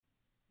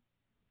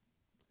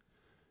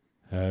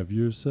Have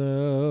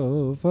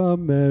yourself a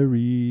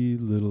merry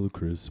little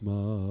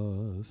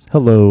Christmas.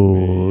 Hello,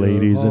 May your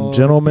ladies and heart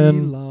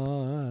gentlemen. be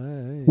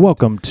light.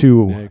 Welcome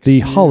to Next the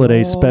year holiday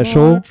all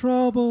special our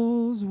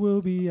troubles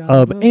will be out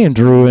of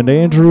Andrew and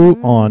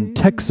Andrew on sight.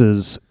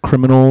 Texas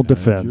Criminal Have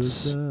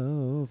Defense.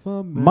 yourself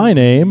a My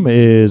name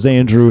merry is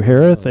Andrew Christmas.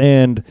 Harith,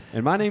 and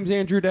And my name's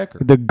Andrew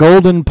Decker. the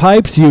golden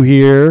pipes you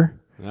hear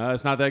No,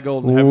 it's not that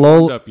golden. Haven't lull-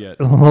 warmed up yet.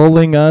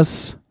 lulling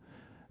us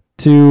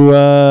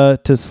to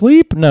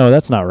sleep. No,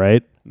 that's not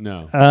right.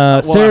 No. Well,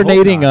 I hope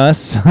Serenading not.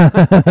 us.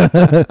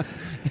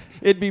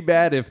 It'd be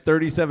bad if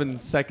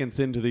 37 seconds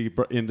into the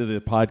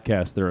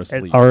podcast they're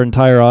asleep. Our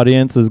entire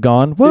audience is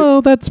gone.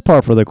 Well, that's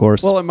par for the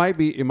course. Well, it might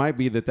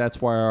be that's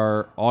why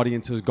our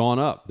audience has gone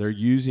up. They're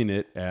using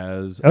it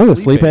as a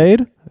sleep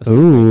aid? A sleep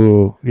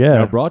Ooh, yeah.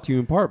 Now brought to you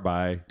in part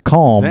by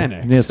Calm.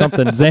 Xanax. Yeah,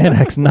 something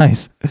Xanax.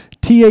 Nice.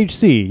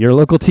 THC, your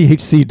local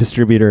THC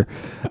distributor.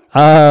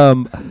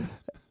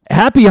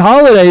 Happy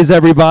holidays,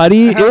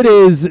 everybody. Happy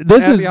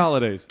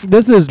holidays.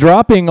 This is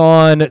dropping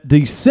on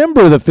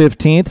December the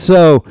 15th.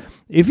 So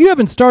if you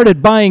haven't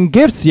started buying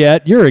gifts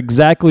yet, you're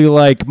exactly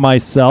like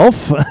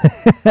myself.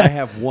 I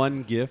have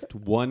one gift.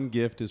 One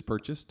gift is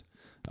purchased.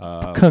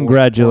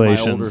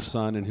 Congratulations. For my older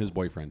son and his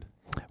boyfriend.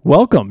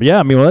 Welcome. Yeah,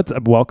 I mean, well, that's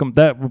welcome.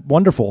 That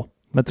wonderful.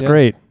 That's Yeah.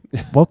 great.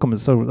 Welcome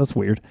is that's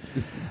weird.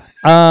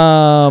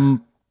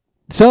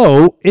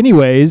 So,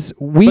 anyways,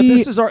 But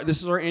this is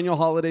our annual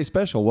holiday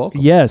special.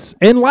 Welcome. yes,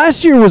 and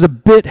last year was a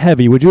bit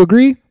heavy. Would you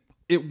agree?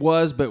 It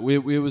was, but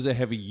it was a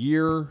heavy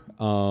year.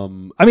 I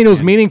mean, it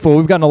was meaningful.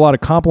 We've gotten a lot of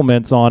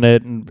compliments on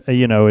it, and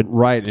it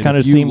Right, and kind a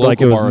of few seemed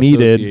like it local was bar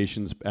needed.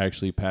 Associations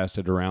actually passed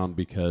it around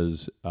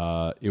because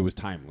it was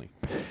timely.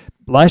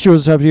 Last year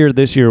was a tough year.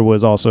 This year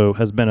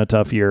has been a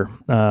tough year,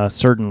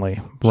 certainly.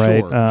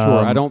 Right? Sure.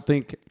 I don't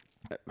think.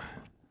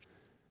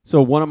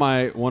 So one of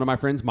my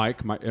friends,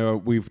 Mike,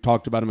 we've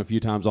talked about him a few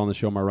times on the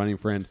show. My running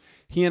friend,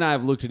 he and I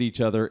have looked at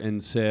each other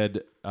and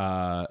said,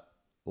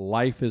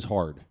 "Life is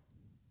hard."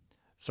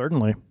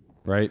 Certainly.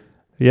 Right.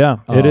 Yeah,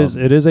 it is.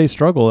 It is a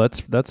struggle.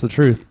 That's the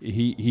truth.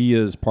 He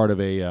is part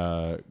of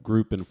a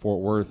group in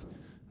Fort Worth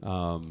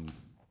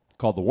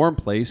called the Warm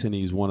Place, and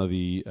he's one of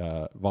the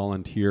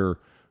volunteer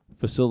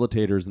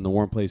facilitators in the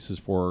Warm Places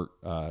for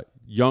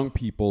young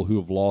people who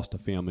have lost a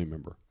family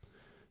member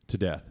to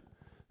death.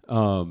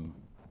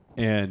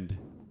 And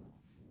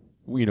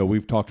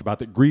we've talked about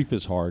that grief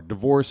is hard,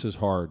 divorce is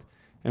hard,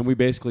 and we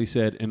basically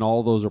said, and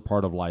all those are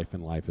part of life,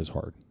 and life is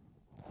hard.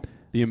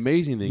 The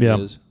amazing thing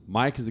is,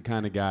 Mike is the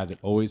kind of guy that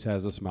always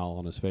has a smile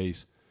on his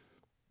face.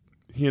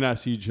 He and I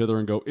see each other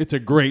and go, "It's a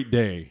great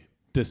day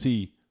to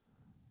see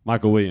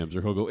Michael Williams,"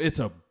 or he'll go, "It's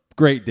a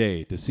great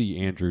day to see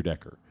Andrew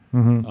Decker."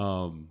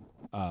 Mm-hmm.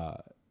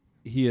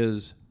 He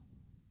is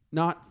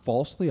not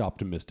falsely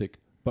optimistic,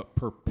 but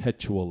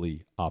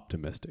perpetually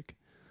optimistic.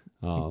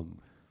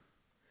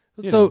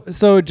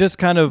 So just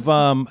kind of,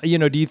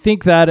 do you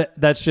think that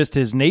that's just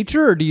his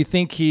nature, or do you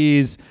think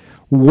he's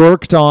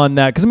worked on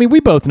that? Because, I mean, we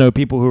both know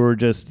people who are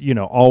just,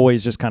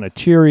 always just kind of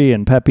cheery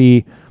and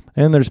peppy,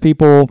 and there's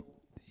people,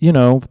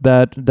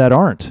 that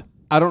aren't.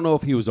 I don't know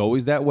if he was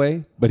always that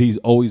way, but he's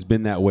always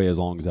been that way as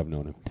long as I've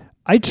known him.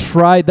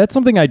 That's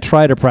something I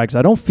try to practice.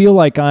 I don't feel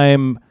like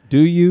I'm...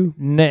 Do you?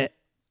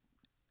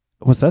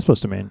 What's that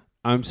supposed to mean?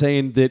 I'm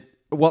saying that,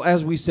 well,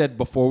 as we said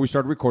before we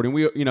started recording,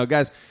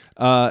 guys,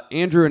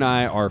 Andrew and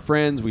I are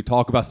friends. We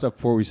talk about stuff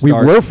before we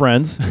start. We were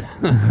friends.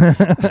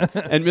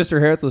 And Mr.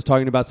 Harith was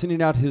talking about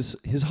sending out his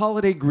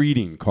holiday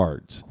greeting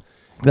cards.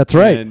 That's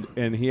right.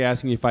 And he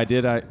asked me if I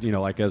did,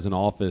 like as an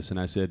office, and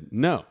I said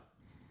no,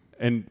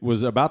 and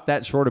was about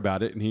that short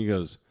about it. And he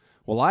goes,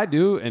 "Well, I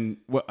do." And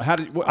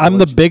I'm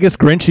the biggest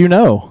Grinch you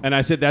know. And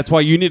I said, "That's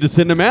why you need to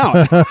send them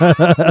out."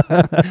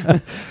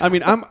 I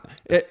mean,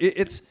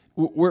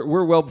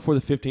 we're well before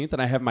the 15th,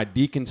 and I have my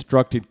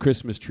deconstructed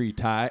Christmas tree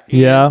tie.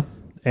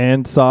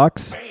 And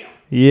socks. Bam.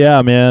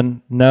 Yeah,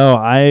 man. No,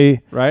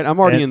 right. I'm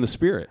already in the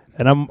spirit,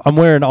 and I'm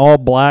wearing all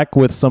black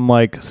with some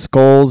like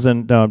skulls.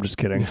 And no, I'm just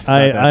kidding.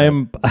 I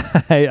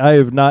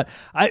have not.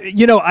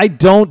 I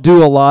don't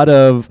do a lot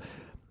of,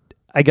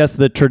 I guess,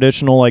 the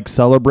traditional like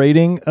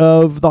celebrating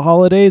of the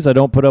holidays. I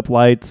don't put up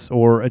lights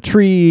or a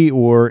tree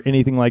or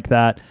anything like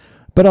that.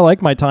 But I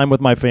like my time with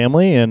my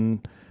family,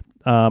 and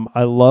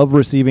I love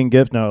receiving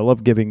gifts. No, I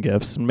love giving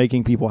gifts and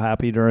making people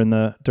happy during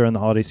the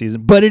holiday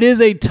season. But it is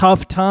a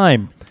tough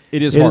time.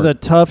 It is hard. It is a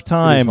tough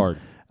time. It is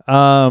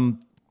hard.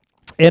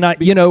 And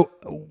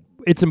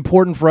it's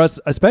important for us,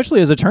 especially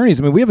as attorneys.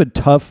 I mean, we have a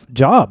tough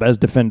job as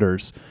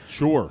defenders.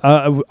 Sure.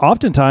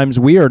 Oftentimes,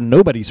 we are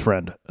nobody's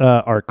friend.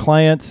 Our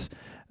clients,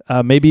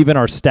 maybe even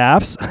our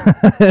staffs.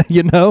 I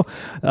know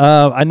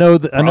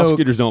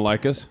Prosecutors don't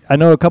like us. I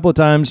know a couple of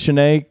times,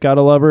 Shanae,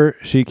 gotta love her.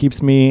 She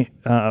keeps me,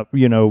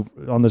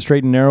 on the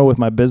straight and narrow with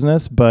my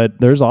business. But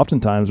there's often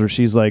times where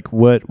she's like,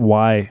 "What?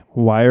 Why?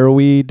 Why are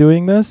we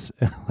doing this?"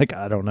 Like,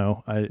 I don't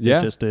know. It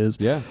just is.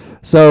 Yeah.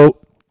 So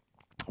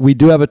we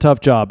do have a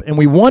tough job, and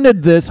we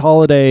wanted this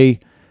holiday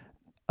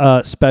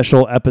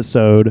special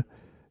episode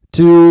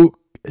to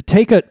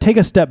take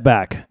a step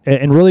back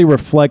and really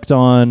reflect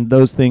on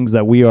those things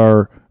that we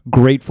are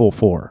grateful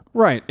for.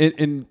 Right.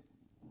 And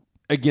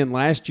again,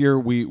 last year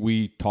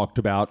we talked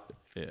about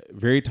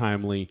very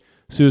timely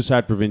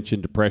suicide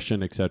prevention,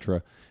 depression,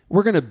 etc.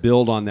 We're going to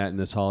build on that in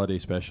this holiday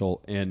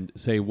special and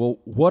say, well,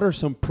 what are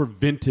some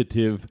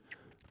preventative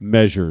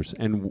measures?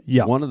 And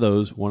one of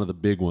the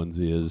big ones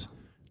is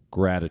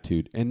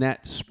gratitude. And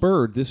that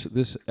spurred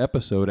this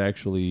episode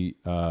actually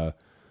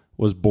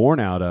was born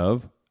out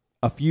of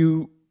a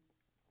few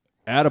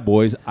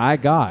attaboys I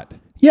got.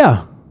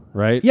 Yeah.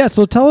 Right? Yeah,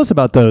 so tell us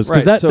about those,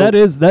 because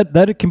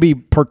that it can be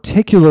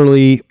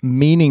particularly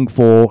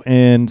meaningful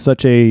in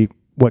such a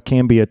what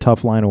can be a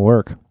tough line of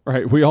work.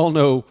 Right. We all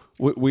know,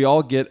 we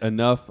all get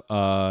enough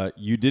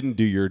you didn't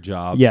do your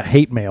job. Yeah,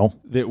 hate mail.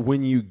 That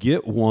when you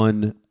get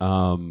one,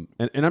 and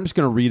I'm just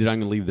going to read it, I'm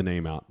going to leave the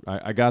name out.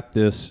 I got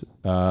this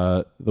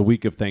the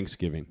week of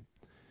Thanksgiving.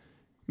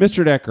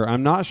 Mr. Decker,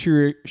 I'm not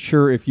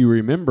sure if you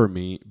remember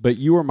me, but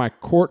you were my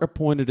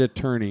court-appointed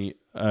attorney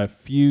a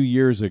few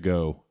years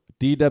ago,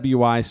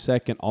 DWI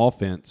second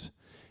offense,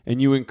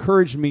 and you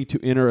encouraged me to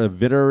enter a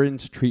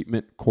veterans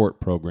treatment court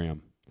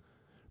program.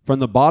 From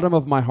the bottom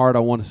of my heart, I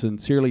want to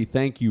sincerely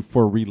thank you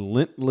for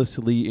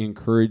relentlessly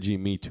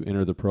encouraging me to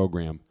enter the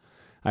program.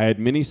 I had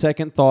many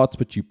second thoughts,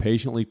 but you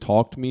patiently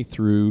talked me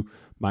through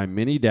my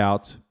many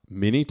doubts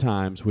many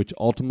times, which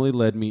ultimately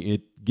led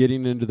me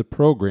getting into the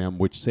program,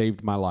 which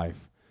saved my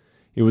life.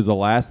 It was the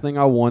last thing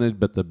I wanted,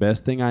 but the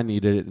best thing I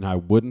needed, and I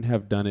wouldn't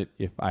have done it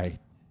if I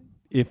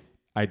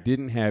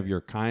didn't have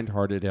your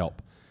kind-hearted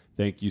help.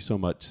 Thank you so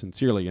much,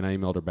 sincerely. And I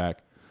emailed her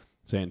back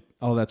saying,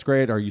 oh, that's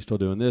great. Are you still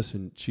doing this?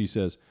 And she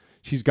says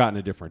she's gotten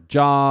a different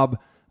job.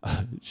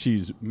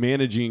 She's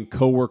managing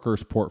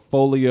coworkers'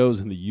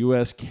 portfolios in the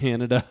U.S.,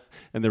 Canada,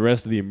 and the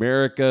rest of the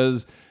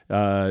Americas.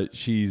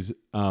 She's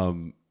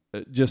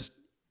just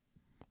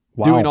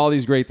doing all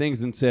these great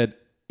things, and said,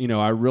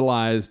 I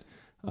realized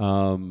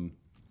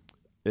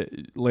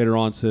later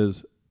on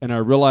says, and I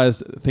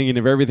realized, thinking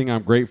of everything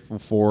I'm grateful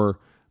for,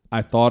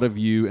 I thought of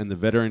you and the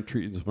Veteran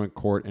Treatment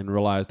Court and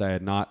realized I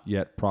had not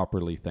yet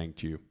properly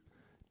thanked you.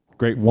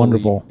 Gratefully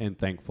Wonderful. And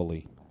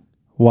thankfully.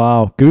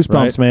 Wow. Goosebumps,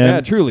 right? Man.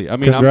 Yeah, truly. I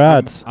mean,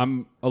 congrats.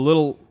 I'm a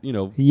little,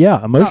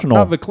 emotional.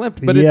 Not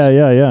verklempt, but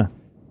yeah.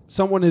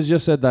 Someone has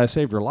just said that I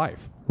saved her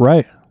life.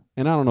 Right.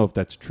 And I don't know if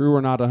that's true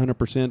or not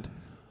 100%,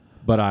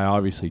 but I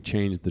obviously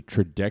changed the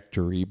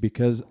trajectory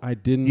because I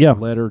didn't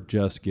let her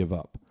just give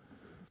up.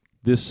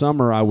 This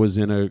summer, I was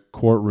in a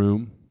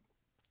courtroom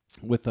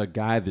with a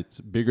guy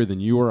that's bigger than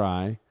you or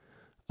I,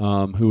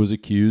 who was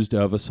accused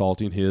of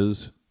assaulting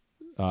his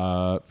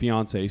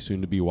fiancée,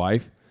 soon-to-be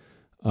wife.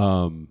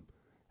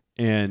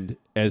 And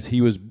as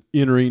he was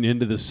entering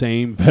into the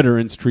same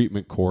veterans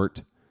treatment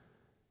court,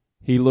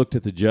 he looked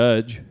at the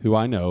judge, who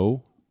I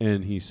know,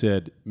 and he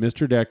said,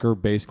 Mr. Decker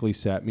basically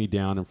sat me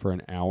down and for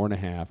an hour and a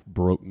half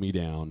broke me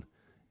down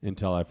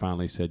until I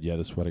finally said, yeah,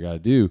 this is what I got to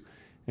do.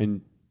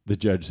 And the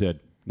judge said,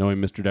 knowing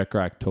Mr. Decker,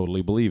 I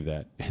totally believe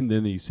that. And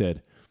then he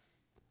said,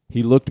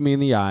 he looked me in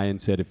the eye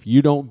and said, if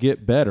you don't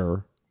get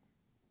better,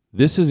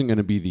 this isn't going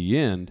to be the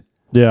end,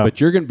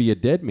 but you're going to be a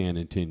dead man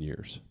in 10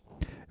 years.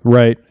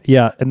 Right.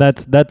 Yeah. And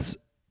that's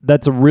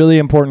a really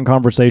important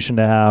conversation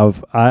to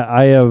have.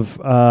 I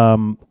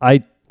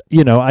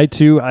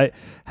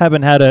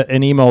haven't had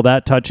an email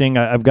that touching.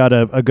 I've got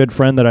a good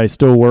friend that I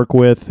still work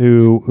with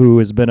who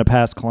has been a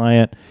past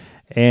client,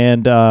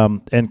 and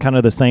kind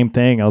of the same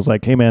thing. I was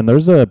like, hey man,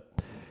 there's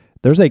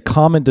a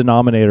common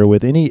denominator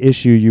with any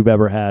issue you've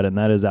ever had, and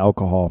that is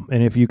alcohol.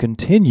 And if you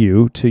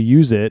continue to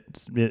use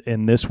it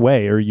in this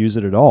way or use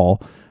it at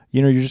all,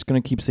 you're just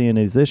going to keep seeing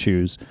these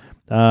issues.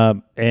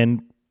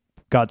 And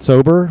got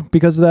sober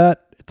because of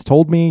that. It's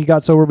told me he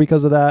got sober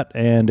because of that,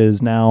 and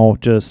is now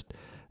just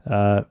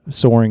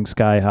soaring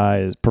sky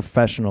high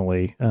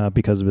professionally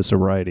because of his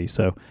sobriety.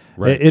 So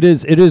it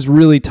is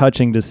really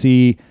touching to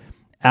see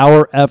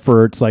our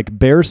efforts like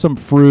bear some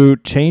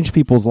fruit, change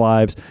people's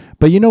lives.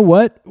 But you know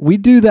what? We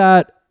do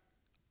that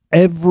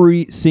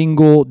every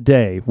single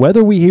day.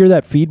 Whether we hear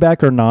that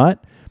feedback or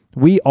not,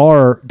 we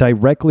are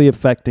directly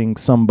affecting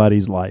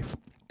somebody's life.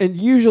 And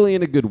usually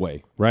in a good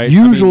way, right?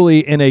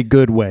 Usually in a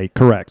good way,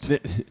 correct.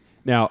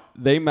 Now,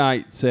 they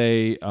might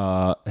say,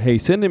 hey,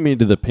 sending me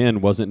to the pen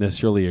wasn't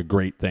necessarily a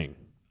great thing.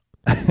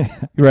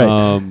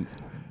 Right.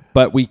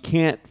 But we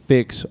can't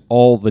fix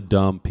all the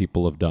dumb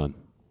people have done.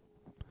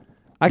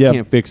 I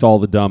can't fix all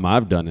the dumb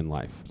I've done in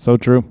life. So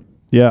true.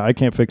 Yeah, I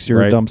can't fix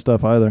your dumb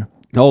stuff either.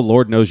 No,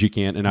 Lord knows you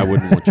can't, and I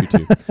wouldn't want you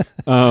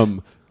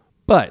to.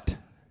 But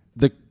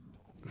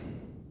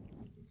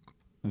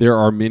there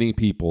are many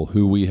people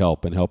who we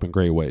help and help in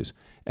great ways.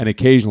 And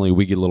occasionally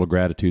we get a little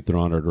gratitude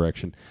thrown in our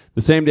direction.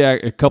 The same day,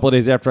 a couple of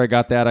days after I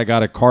got that, I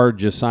got a card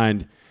just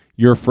signed,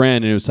 your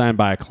friend, and it was signed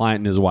by a client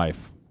and his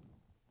wife.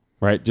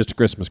 Right? Just a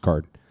Christmas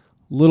card.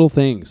 Little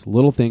things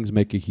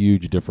make a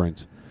huge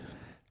difference.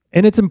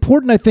 And it's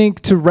important, I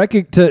think, to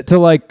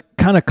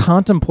kind of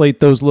contemplate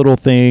those little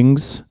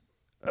things,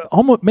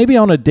 almost maybe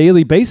on a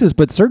daily basis,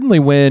 but certainly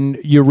when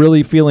you're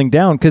really feeling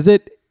down, because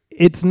it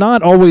it's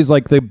not always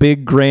like the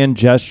big grand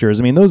gestures.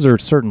 I mean, those are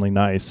certainly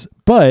nice,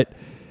 but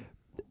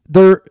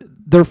they're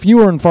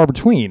fewer and far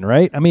between,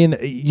 right? I mean,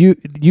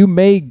 you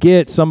may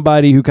get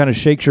somebody who kind of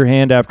shakes your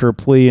hand after a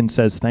plea and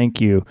says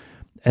thank you,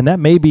 and that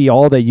may be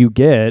all that you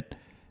get.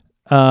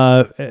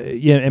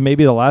 And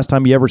maybe the last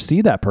time you ever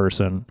see that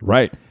person.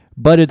 Right.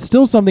 But it's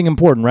still something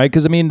important, right?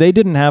 Because, I mean, they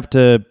didn't have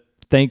to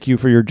thank you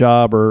for your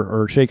job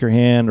or shake your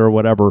hand or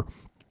whatever.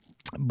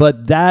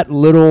 But that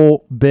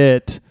little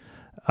bit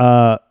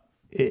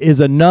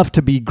is enough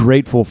to be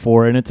grateful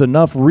for. And it's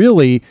enough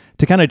really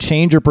to kind of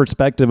change your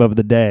perspective of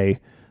the day.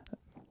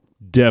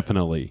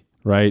 Definitely.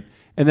 Right.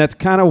 And that's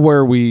kind of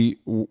where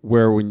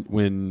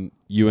when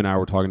you and I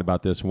were talking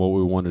about this and what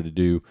we wanted to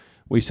do,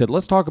 we said,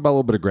 let's talk about a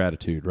little bit of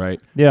gratitude,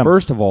 right? Yeah.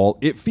 First of all,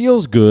 it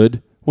feels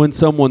good when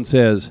someone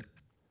says,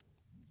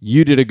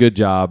 you did a good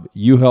job.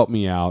 You helped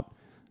me out.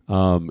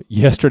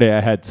 Yesterday,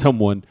 I had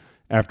someone,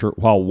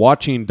 while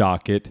watching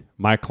Docket,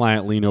 my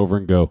client lean over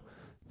and go,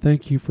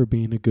 thank you for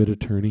being a good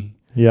attorney.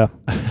 Yeah.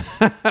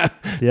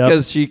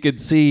 Because she could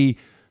see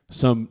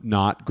some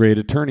not great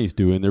attorneys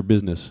doing their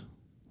business.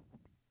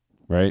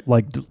 Right?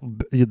 Like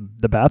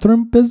the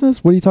bathroom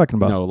business? What are you talking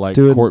about? No, like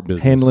doing, court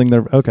business. Handling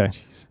their... Okay.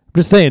 Jeez. I'm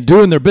just saying,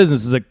 doing their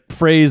business is a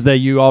phrase that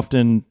you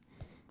often,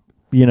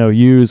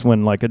 use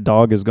when like a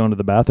dog is going to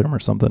the bathroom or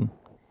something.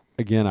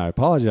 Again, I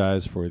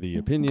apologize for the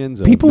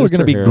opinions of People Mr. are going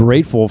to be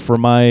grateful for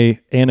my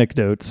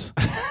anecdotes.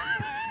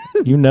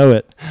 You know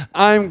it.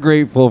 I'm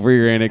grateful for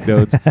your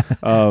anecdotes.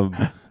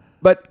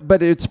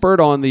 But it spurred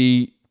on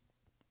the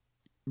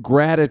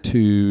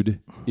gratitude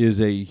is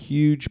a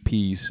huge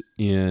piece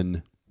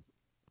in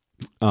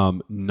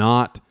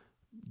not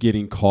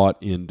getting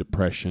caught in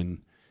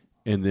depression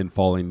and then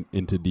falling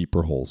into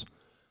deeper holes.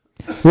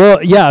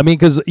 Well, yeah, I mean,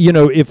 because,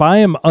 if I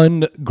am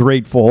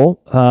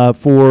ungrateful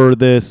for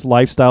this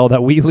lifestyle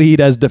that we lead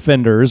as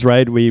defenders,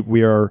 right?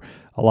 We are,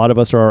 a lot of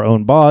us are our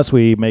own boss.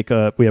 We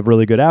have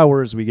really good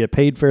hours. We get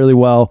paid fairly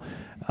well.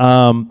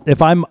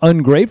 If I'm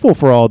ungrateful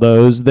for all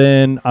those,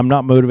 then I'm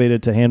not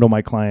motivated to handle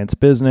my client's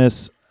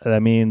business.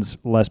 That means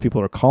less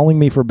people are calling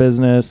me for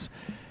business.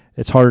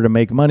 It's harder to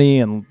make money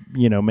and,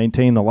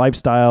 maintain the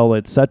lifestyle,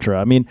 et cetera.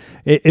 I mean,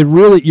 it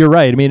really, you're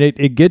right. I mean,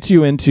 it gets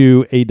you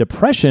into a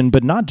depression,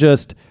 but not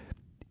just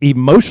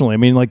emotionally. I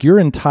mean, like your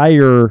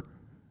entire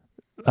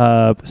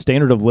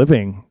standard of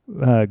living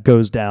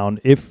goes down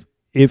if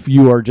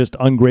you are just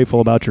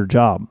ungrateful about your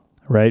job,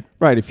 right?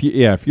 Right.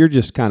 If you're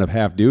just kind of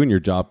half doing your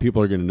job,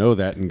 people are going to know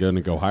that and going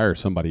to go hire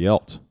somebody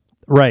else.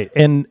 Right.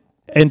 And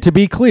to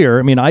be clear,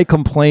 I mean, I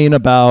complain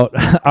about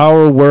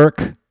our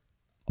work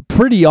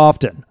pretty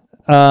often.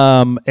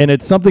 And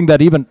it's something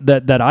that even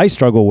that I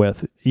struggle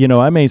with.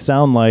 I may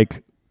sound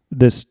like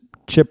this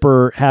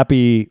chipper,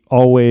 happy,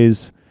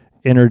 always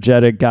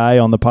energetic guy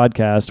on the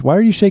podcast. Why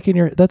are you shaking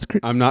your?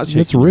 I'm not shaking.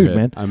 That's rude,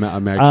 man.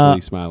 I'm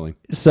actually smiling.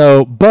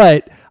 So,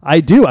 but I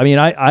do. I mean,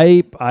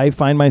 I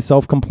find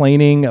myself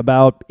complaining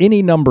about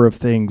any number of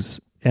things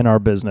in our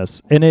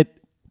business, and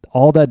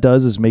all that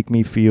does is make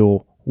me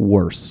feel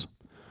worse.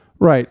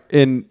 Right,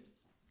 and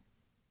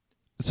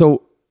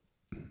so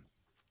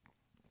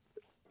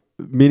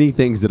many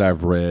things that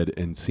I've read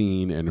and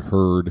seen and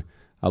heard.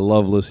 I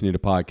love listening to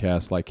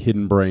podcasts like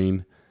Hidden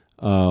Brain,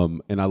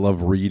 and I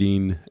love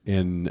reading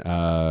and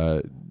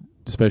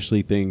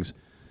especially things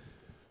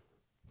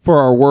for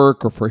our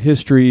work or for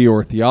history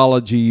or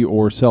theology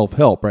or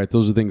self-help, right?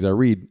 Those are things I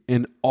read.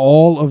 In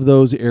all of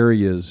those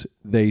areas,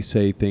 they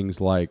say things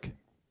like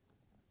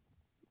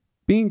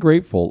being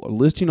grateful,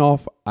 listing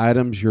off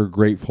items you're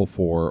grateful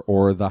for,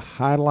 or the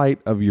highlight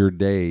of your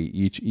day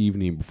each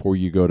evening before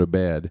you go to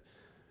bed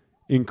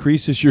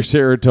increases your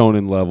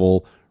serotonin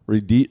level,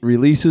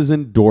 releases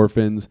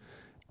endorphins,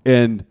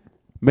 and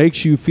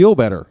makes you feel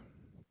better.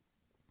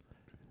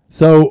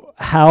 So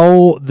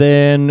how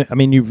then, I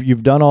mean,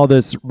 you've done all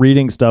this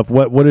reading stuff.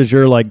 What does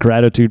your like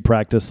gratitude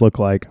practice look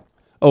like?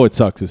 Oh, it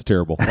sucks. It's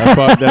terrible.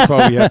 That's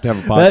why we have to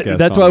have a podcast.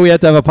 That's why we have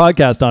to have a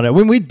podcast on it.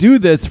 When we do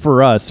this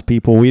for us,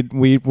 people,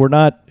 we're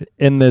not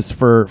in this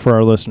for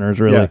our listeners,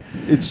 really. Yeah.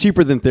 It's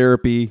cheaper than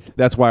therapy.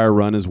 That's why I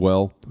run as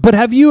well. But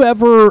have you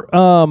ever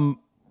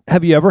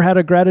had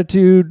a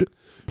gratitude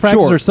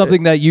practice or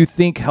something that you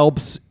think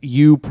helps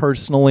you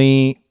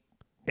personally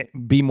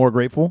be more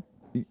grateful?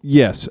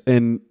 Yes,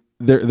 and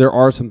there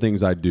are some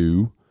things I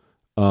do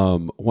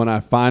when I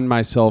find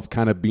myself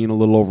kind of being a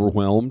little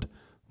overwhelmed.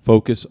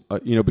 Focus,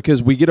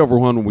 because we get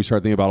overwhelmed when we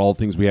start thinking about all the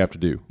things we have to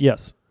do.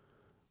 Yes.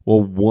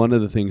 Well, one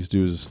of the things to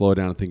do is to slow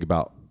down and think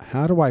about,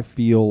 how do I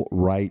feel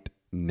right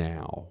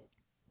now?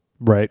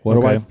 Right. What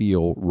do I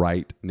feel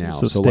right now?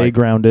 So stay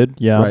grounded.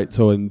 Yeah. Right.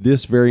 So in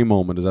this very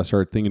moment, as I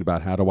start thinking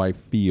about how do I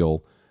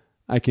feel,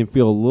 I can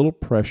feel a little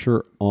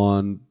pressure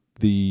on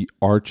the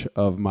arch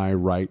of my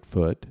right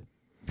foot.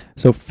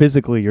 So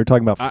physically, you're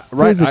talking about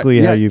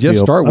physically how you feel.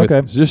 Just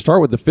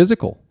start with the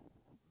physical.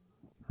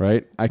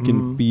 Right. I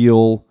can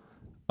feel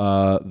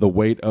the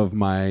weight of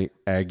my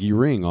Aggie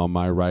ring on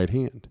my right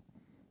hand.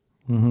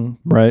 Mm-hmm.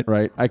 Right.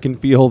 Right. I can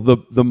feel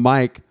the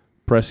mic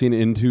pressing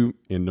into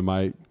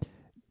my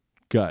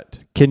gut.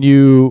 Can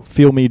you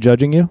feel me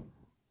judging you?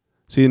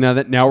 See,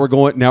 now we're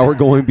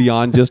going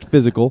beyond just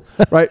physical,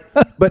 right?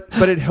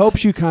 But it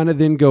helps you kind of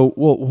then go,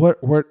 well,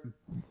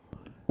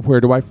 where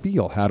do I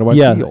feel? How do I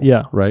feel?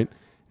 Yeah. Right.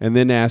 And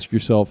then ask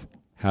yourself,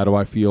 how do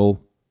I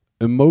feel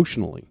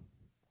emotionally?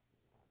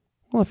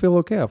 Well, I feel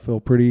okay. I feel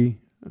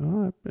pretty,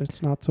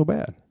 it's not so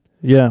bad.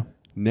 Yeah.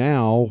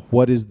 Now,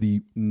 what is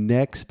the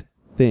next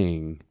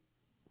thing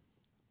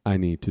I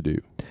need to do?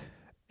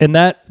 And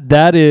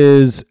that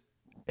is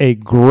a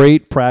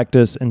great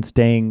practice in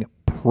staying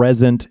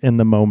present in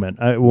the moment.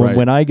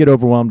 When I get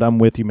overwhelmed, I'm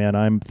with you, man.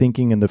 I'm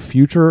thinking in the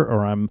future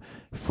or I'm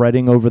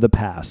fretting over the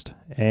past.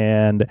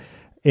 And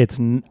it's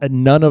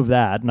none of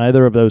that,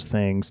 neither of those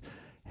things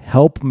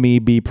help me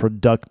be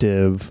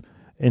productive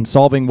in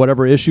solving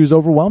whatever issues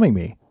overwhelming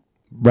me.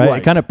 Right?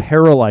 It kind of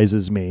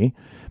paralyzes me.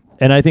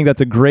 And I think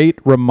that's a great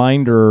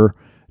reminder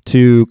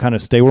to kind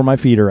of stay where my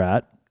feet are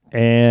at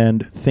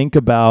and think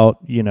about,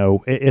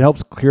 it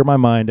helps clear my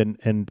mind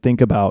and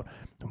think about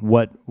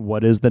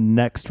what is the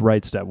next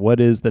right step?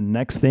 What is the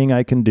next thing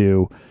I can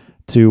do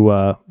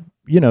to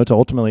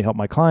ultimately help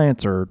my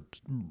clients or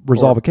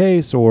resolve a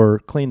case or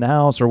clean the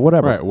house or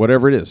whatever. Right,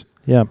 whatever it is.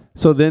 Yeah.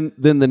 So then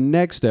the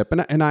next step,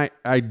 and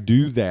I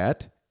do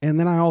that, and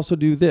then I also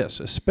do this,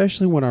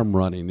 especially when I'm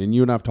running. And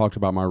you and I have talked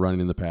about my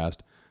running in the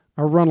past.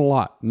 I run a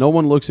lot. No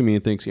one looks at me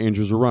and thinks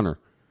Andrew's a runner.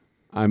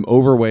 I'm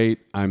overweight.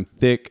 I'm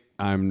thick.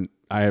 I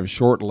have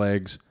short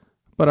legs,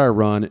 but I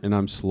run and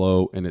I'm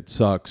slow and it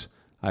sucks.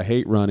 I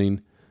hate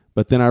running,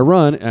 but then I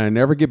run and I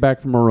never get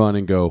back from a run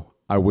and go,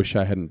 I wish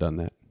I hadn't done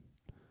that.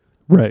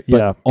 Right.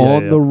 But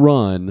on the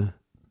run,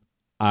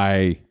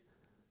 I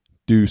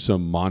do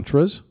some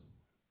mantras,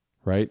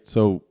 right?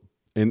 So,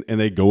 and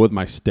they go with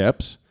my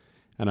steps,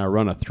 and I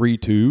run a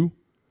 3-2,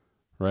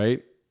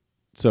 right?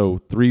 So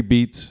 3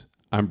 beats,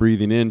 I'm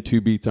breathing in, 2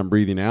 beats, I'm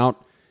breathing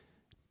out.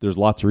 There's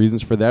lots of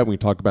reasons for that. We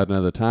can talk about it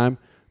another time.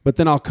 But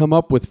then I'll come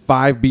up with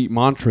 5-beat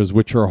mantras,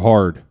 which are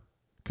hard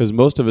because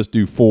most of us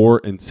do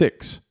 4 and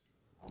 6.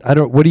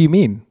 What do you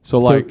mean?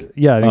 So an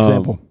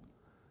example.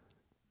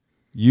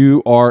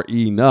 You are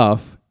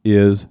enough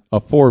is a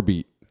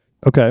 4-beat.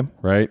 Okay.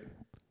 Right?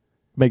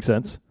 Makes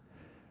sense.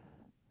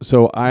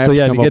 So I have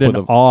to come get up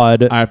with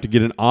odd. I have to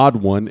get an odd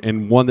one,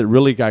 and one that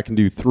really I can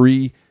do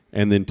 3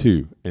 and then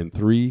 2 and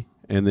 3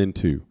 and then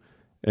 2.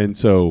 And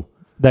so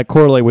that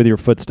correlate with your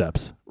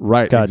footsteps.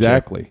 Right, gotcha.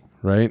 Exactly.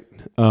 Right.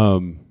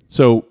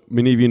 So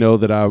many of you know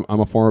that I'm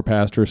a former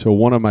pastor. So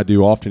one of them I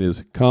do often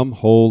is come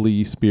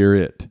Holy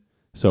Spirit.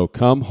 So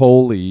come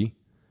holy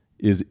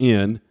is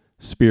in,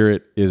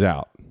 spirit is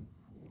out.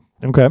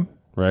 Okay.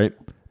 Right.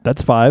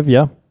 That's 5.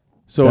 Yeah.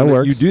 So that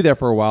works. You do that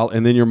for a while,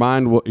 and then your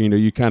mind will,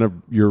 you kind of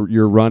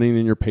you're running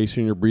and you're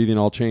pacing, your breathing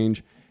all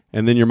change,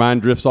 and then your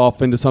mind drifts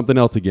off into something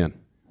else again.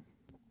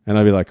 And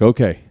I'll be like,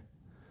 okay,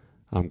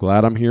 I'm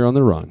glad I'm here on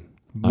the run.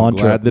 Mantra. I'm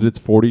glad that it's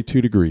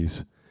 42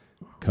 degrees.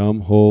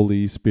 Come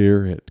Holy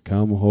Spirit,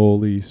 come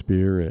Holy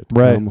Spirit,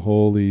 come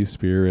Holy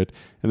Spirit.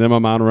 And then my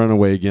mind will run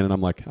away again, and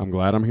I'm like, I'm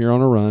glad I'm here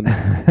on a run.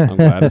 I'm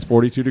glad it's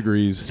 42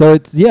 degrees. So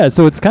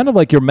it's kind of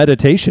like your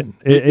meditation.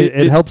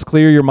 It helps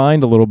clear your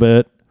mind a little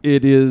bit.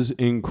 It is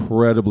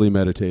incredibly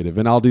meditative.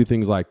 And I'll do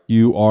things like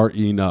you are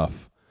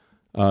enough.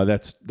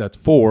 That's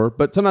 4,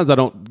 but sometimes I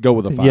don't go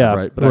with a 5,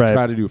 right? But I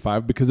try to do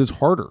 5 because it's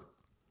harder.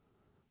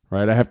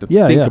 Right? I have to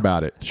think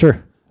about it.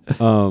 Sure.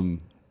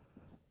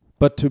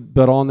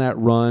 But on that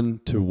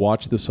run, to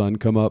watch the sun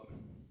come up,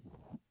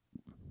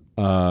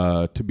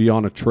 to be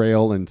on a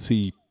trail and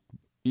see,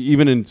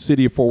 even in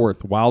city of Fort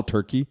Worth, wild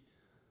turkey,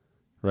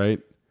 right?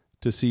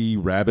 To see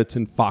rabbits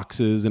and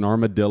foxes and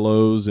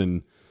armadillos,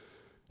 and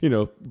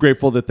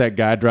grateful that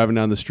guy driving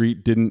down the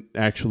street didn't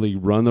actually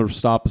run the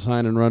stop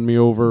sign and run me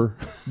over.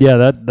 Yeah,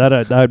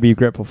 that I'd be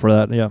grateful for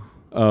that. Yeah.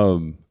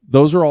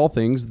 Those are all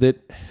things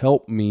that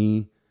help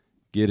me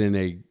get in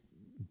a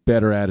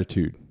better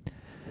attitude.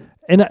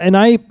 And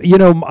I,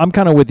 I'm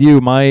kind of with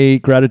you. My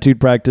gratitude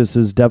practice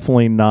is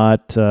definitely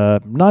not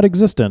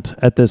existent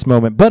at this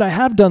moment. But I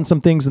have done some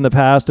things in the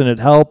past, and it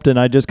helped. And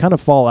I just kind of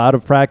fall out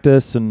of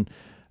practice. And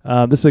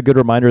this is a good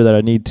reminder that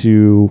I need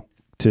to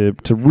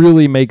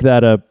really make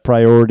that a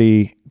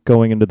priority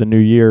going into the new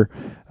year.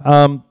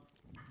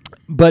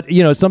 But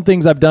some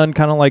things I've done,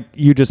 kind of like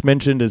you just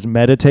mentioned, is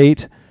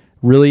meditate.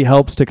 Really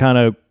helps to kind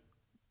of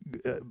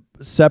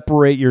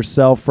separate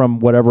yourself from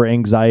whatever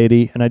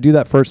anxiety. And I do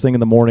that first thing in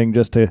the morning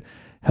just to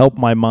help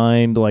my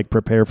mind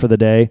prepare for the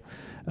day.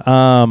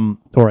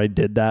 Or I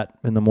did that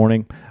in the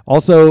morning.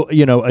 Also,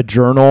 a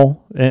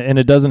journal, and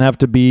it doesn't have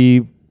to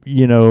be,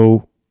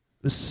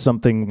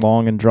 something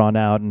long and drawn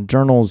out. And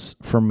journals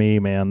for me,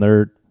 man,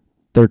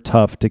 they're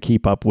tough to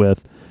keep up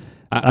with.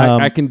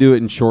 I can do it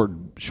in short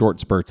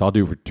spurts. I'll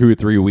do for 2 or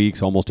 3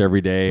 weeks, almost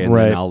every day, and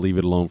then I'll leave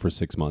it alone for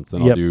 6 months.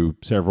 Then I'll do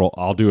several.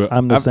 I'll do it.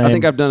 I'm the same. I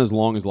think I've done as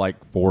long as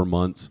 4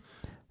 months.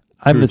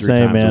 I'm the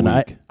same, man.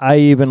 I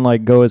even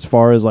go as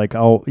far as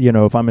I'll,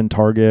 if I'm in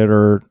Target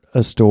or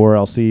a store,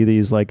 I'll see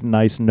these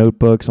nice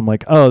notebooks. I'm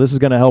like, oh, this is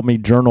going to help me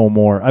journal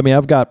more. I mean,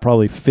 I've got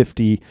probably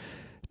 50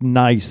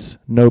 nice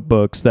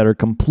notebooks that are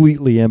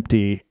completely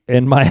empty,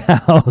 in my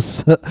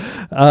house.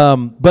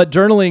 But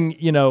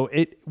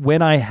journaling,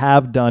 when I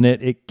have done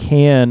it, it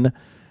can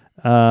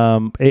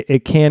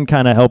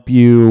kind of help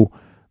you.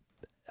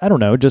 I don't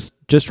know,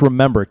 just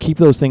remember, keep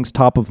those things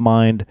top of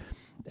mind,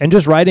 and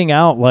just writing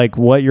out like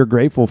what you're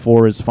grateful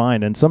for is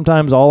fine. And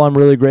sometimes all I'm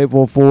really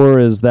grateful for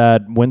is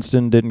that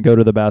Winston didn't go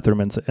to the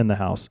bathroom in the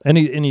house, and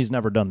he's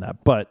never done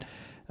that. But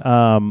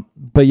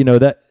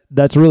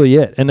that's really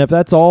it. And if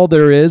that's all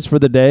there is for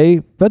the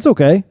day, that's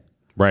okay.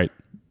 Right.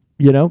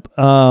 But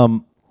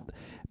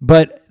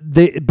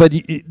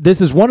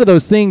this is one of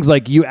those things,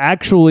 like you have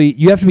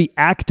to be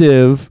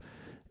active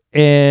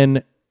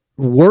in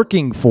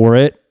working for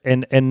it,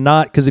 and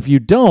not, because if you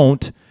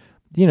don't,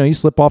 you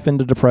slip off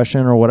into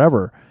depression or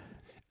whatever.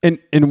 And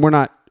we're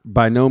not,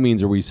 by no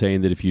means are we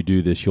saying that if you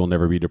do this, you'll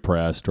never be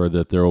depressed or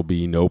that there will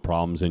be no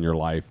problems in your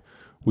life.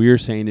 We are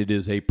saying it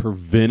is a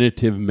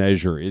preventative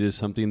measure. It is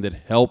something that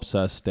helps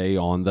us stay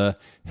on the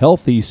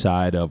healthy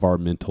side of our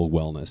mental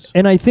wellness.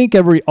 And I think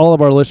all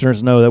of our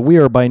listeners know that we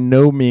are by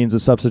no means a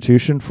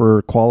substitution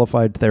for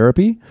qualified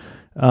therapy.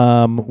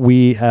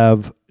 We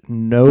have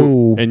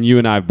no... And you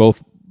and I have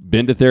both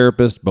been to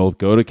therapists, both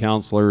go to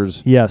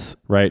counselors. Yes.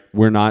 Right?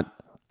 We're not...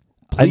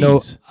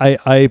 Please.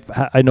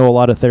 I know a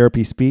lot of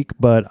therapy speak,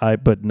 but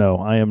no,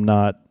 I am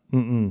not.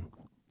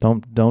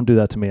 Don't do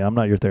that to me. I'm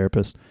not your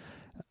therapist.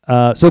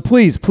 So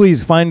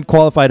please find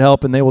qualified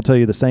help, and they will tell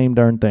you the same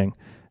darn thing.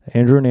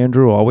 Andrew and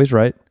Andrew are always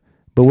right,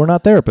 but we're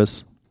not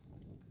therapists.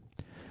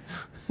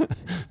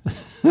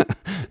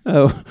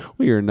 Oh,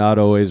 we are not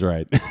always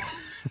right.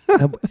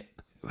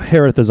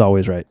 Harith is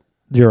always right.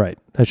 You're right.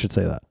 I should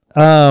say that.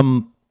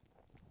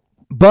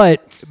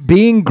 But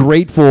being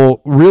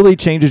grateful really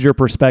changes your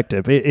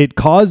perspective. It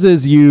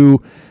causes me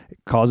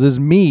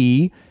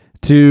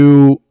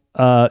to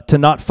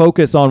not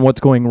focus on what's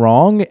going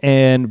wrong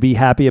and be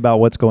happy about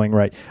what's going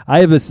right.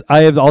 I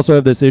also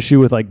have this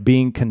issue with like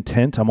being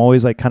content. I'm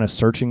always like kind of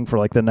searching for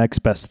like the next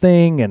best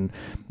thing, and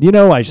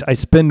I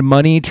spend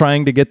money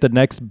trying to get the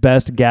next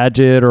best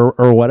gadget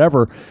or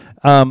whatever.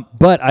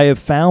 But I have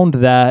found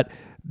that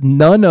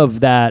none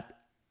of that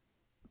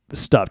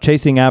stuff,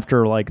 chasing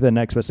after like the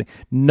next best thing,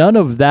 none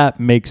of that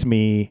makes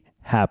me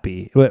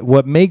happy.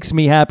 What makes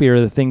me happy are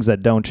the things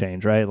that don't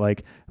change, right?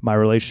 Like my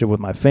relationship with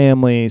my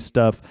family,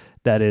 stuff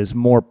that is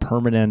more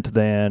permanent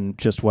than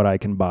just what I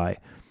can buy.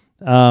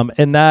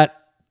 And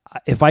that,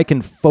 if I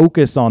can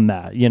focus on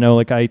that,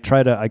 like I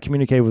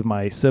communicate with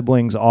my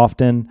siblings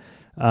often.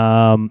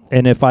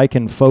 And if I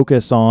can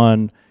focus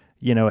on,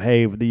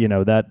 hey,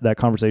 that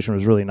conversation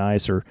was really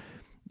nice, or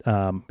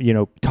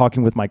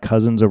talking with my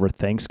cousins over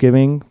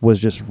Thanksgiving was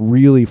just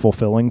really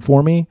fulfilling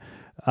for me.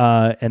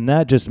 And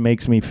that just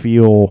makes me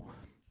feel,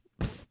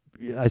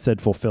 I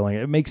said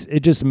fulfilling.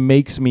 It just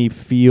makes me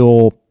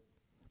feel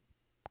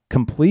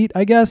complete,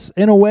 I guess,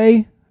 in a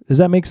way. Does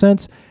that make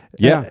sense?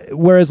 Yeah.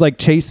 Whereas like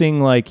chasing,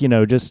 like,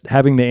 just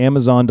having the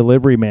Amazon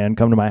delivery man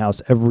come to my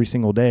house every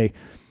single day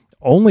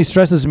only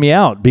stresses me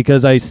out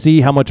because I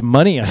see how much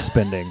money I'm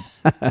spending,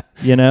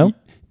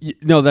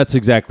 No, that's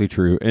exactly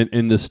true.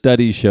 And the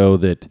studies show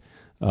that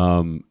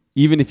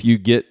even if you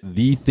get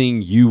the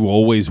thing you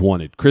always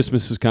wanted,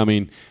 Christmas is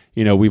coming,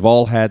 we've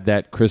all had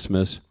that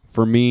Christmas.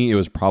 For me, it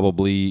was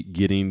probably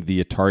getting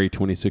the Atari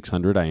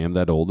 2600. I am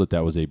that old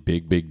that was a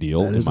big, big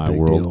deal in my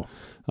world.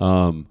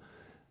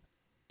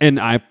 And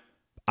I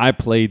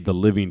played the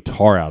living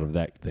tar out of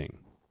that thing,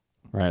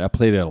 right? I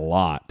played it a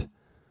lot.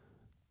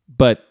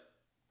 But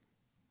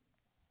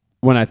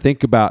when I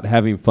think about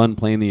having fun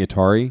playing the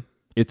Atari,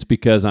 it's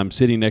because I'm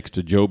sitting next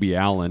to Joby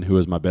Allen, who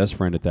was my best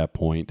friend at that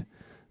point.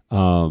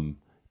 When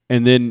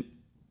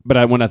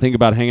I think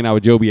about hanging out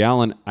with Joby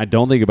Allen, I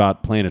don't think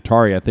about playing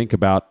Atari. I think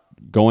about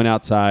going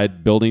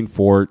outside, building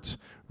forts,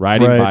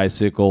 riding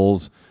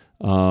bicycles,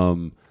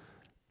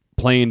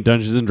 playing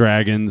Dungeons and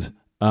Dragons,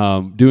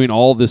 doing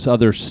all this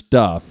other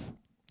stuff.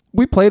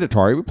 We played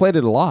Atari. We played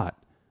it a lot,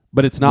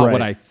 but it's not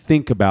what I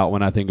think about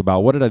when I think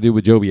about what did I do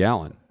with Joby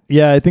Allen.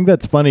 Yeah, I think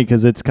that's funny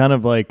because it's kind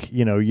of like,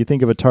 you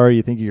think of Atari,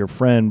 you think of your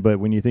friend, but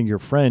when you think of your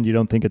friend, you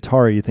don't think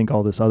Atari, you think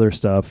all this other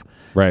stuff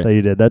that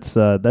you did.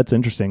 That's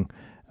interesting.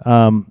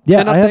 And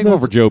I'm thankful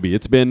for Joby.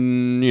 It's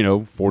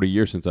been 40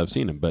 years since I've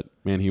seen him, but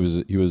man, he was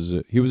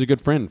a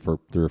good friend for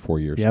 3 or 4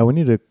 years. Yeah, we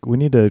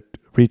need to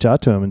reach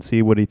out to him and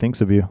see what he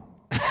thinks of you.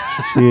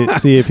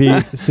 see if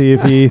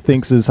he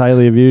thinks as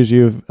highly of you as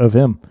you of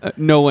him.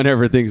 No one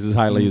ever thinks as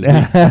highly as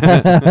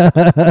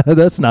me.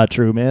 That's not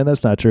true, man.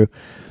 That's not true.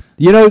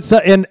 So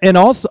and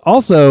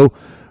also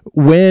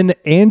when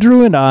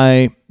Andrew and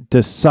I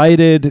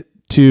decided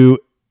to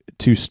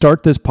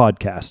start this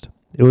podcast,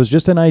 it was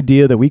just an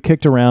idea that we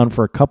kicked around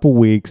for a couple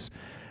weeks.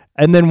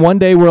 And then one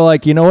day we're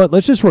like, you know what,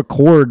 let's just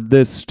record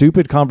this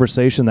stupid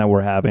conversation that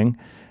we're having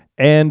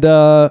and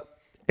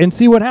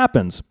see what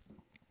happens.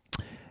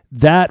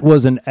 That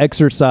was an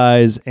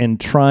exercise in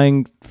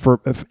trying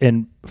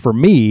for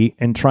me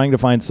in trying to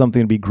find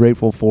something to be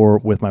grateful for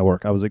with my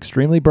work. I was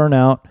extremely burnt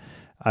out.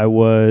 I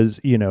was,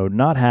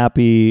 not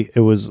happy.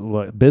 It was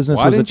business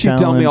Why was a didn't you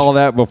challenge. tell me all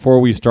that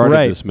before we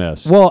started this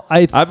mess? Well,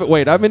 I've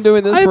been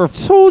doing this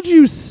I've told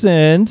you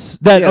since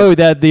that. Yeah.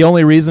 That the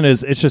only reason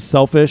is it's just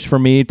selfish for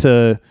me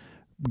to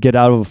get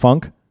out of a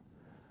funk.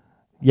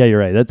 Yeah, you're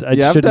right.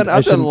 I've done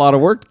a lot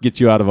of work to get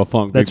you out of a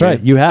funk. That's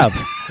right. You have,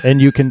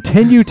 and you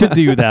continue to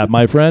do that,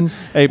 my friend.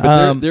 Hey,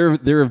 but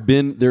there have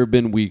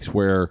been weeks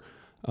where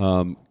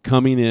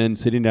coming in,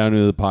 sitting down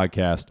to the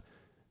podcast,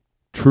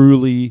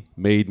 truly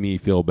made me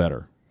feel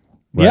better.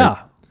 Right?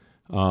 Yeah.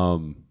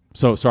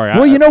 So sorry.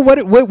 Well,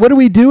 what do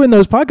we do in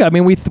those podcasts? I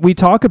mean, we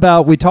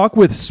talk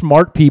with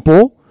smart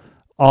people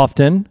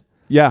often.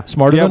 Yeah,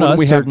 smarter than us.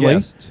 We certainly. have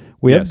guests.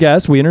 We have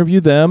guests. We interview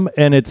them,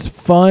 and it's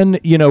fun.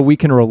 We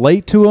can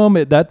relate to them.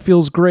 That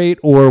feels great.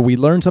 Or we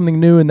learn something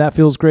new, and that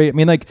feels great. I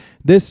mean, like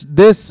this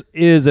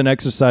is an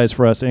exercise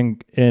for us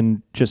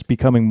in just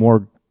becoming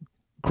more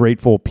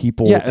grateful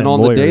people. Yeah, and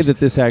on lawyers. the day that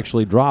this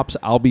actually drops,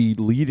 I'll be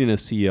leading a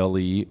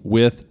CLE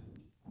with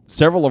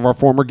several of our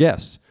former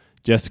guests.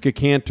 Jessica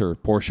Cantor,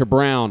 Portia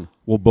Brown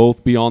will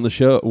both be on the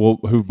show.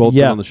 Who've both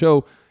been on the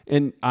show,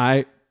 and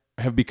I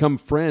have become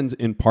friends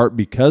in part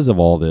because of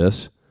all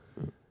this.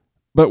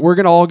 But we're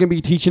all going to be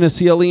teaching a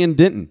CLE in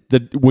Denton.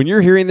 When you're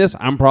hearing this,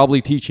 I'm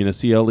probably teaching a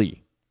CLE.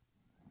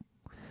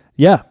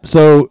 Yeah,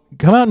 so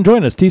come out and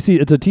join us. It's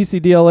a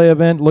TCDLA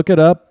event. Look it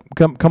up.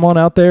 Come on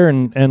out there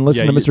and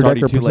listen to Mr. Decker. It's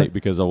already too late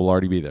because I will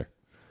already be there.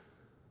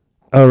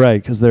 Oh, right,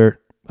 because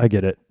I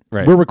get it.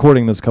 Right. We're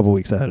recording this a couple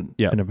weeks ahead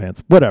in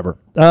advance. Whatever.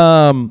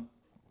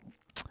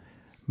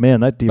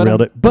 Man, that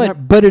derailed it.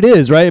 But it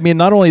is, right? I mean,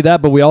 not only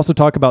that, but we also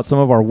talk about some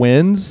of our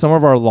wins, some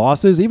of our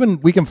losses. Even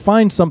we can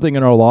find something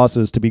in our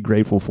losses to be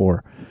grateful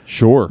for.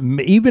 Sure.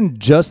 Even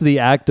just the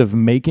act of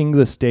making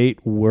the state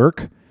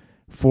work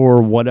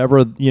for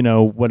whatever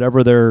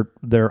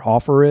their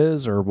offer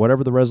is or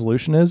whatever the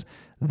resolution is,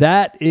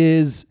 that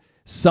is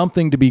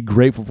something to be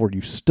grateful for.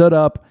 You stood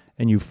up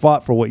and you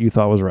fought for what you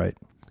thought was right.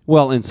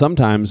 Well, and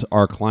sometimes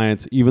our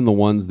clients, even the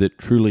ones that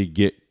truly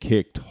get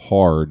kicked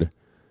hard,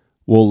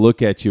 will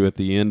look at you at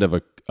the end of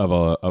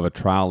a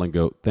trial and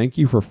go, "Thank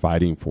you for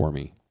fighting for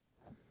me."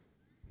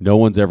 No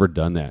one's ever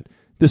done that.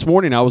 This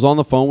morning, I was on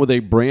the phone with a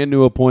brand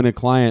new appointed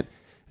client,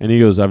 and he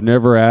goes, "I don't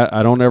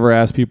ever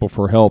ask people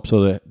for help,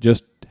 so that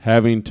just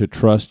having to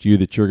trust you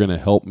that you're going to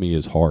help me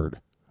is hard."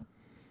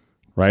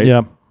 Right?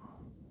 Yeah.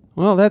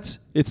 Well,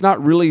 it's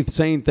not really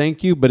saying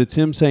thank you, but it's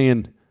him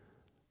saying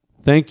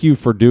thank you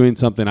for doing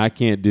something I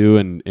can't do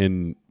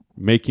and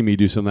making me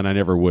do something I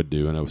never would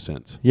do in no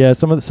sense. Yeah,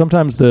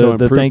 sometimes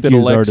the thank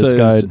yous are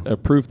disguised. A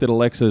proof that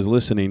Alexa is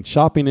listening.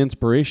 Shopping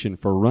inspiration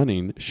for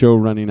running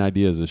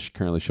ideas is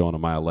currently showing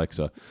on my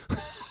Alexa.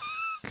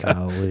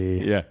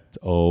 Golly. Yeah, it's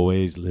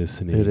always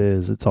listening. It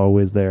is. It's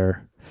always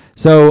there.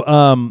 So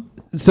I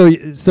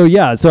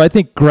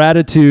think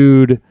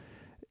gratitude.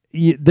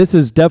 This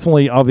is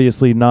definitely,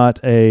 obviously, not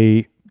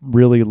a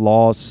really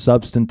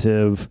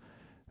substantive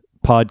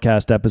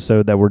podcast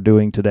episode that we're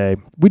doing today.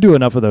 We do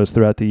enough of those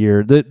throughout the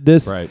year.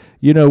 Right.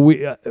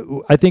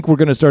 I think we're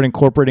going to start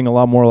incorporating a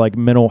lot more like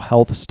mental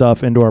health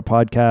stuff into our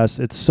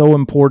podcast. It's so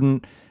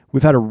important.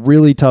 We've had a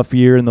really tough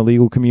year in the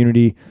legal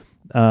community,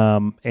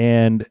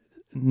 and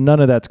none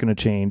of that's going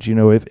to change.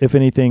 If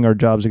anything, our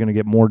jobs are going to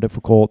get more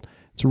difficult.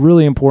 It's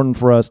really important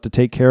for us to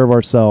take care of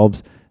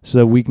ourselves so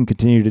that we can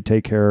continue to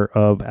take care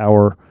of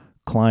our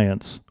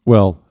clients.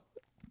 Well,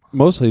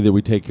 mostly that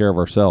we take care of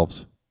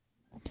ourselves.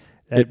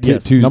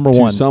 Number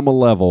one. To some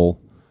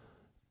level,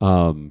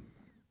 and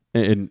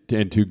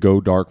to go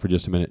dark for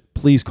just a minute,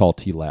 please call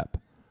TLAP.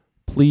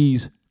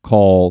 Please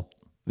call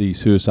the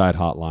suicide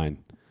hotline.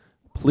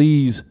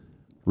 Please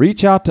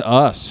reach out to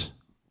us,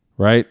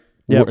 right?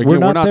 Yeah, we're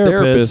not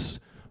therapists,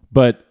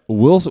 but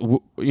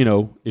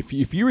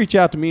if you reach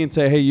out to me and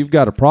say, "Hey, you've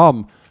got a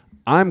problem,"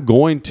 I'm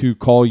going to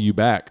call you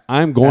back.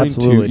 I'm going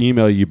to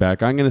email you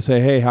back. I'm going to say,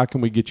 "Hey, how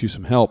can we get you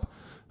some help?"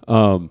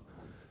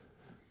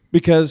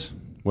 Because,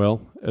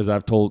 well, as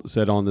I've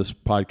said on this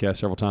podcast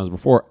several times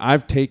before,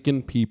 I've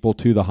taken people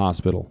to the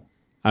hospital.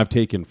 I've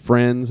taken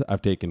friends.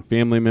 I've taken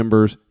family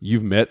members.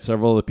 You've met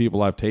several of the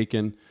people I've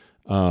taken.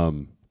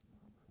 Yeah.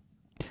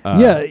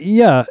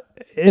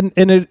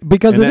 And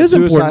because it is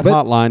important. Suicide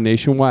hotline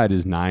nationwide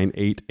is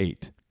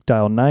 988.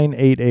 Dial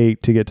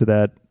 988 to get to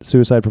that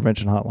suicide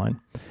prevention hotline.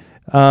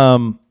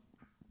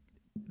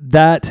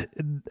 That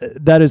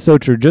is so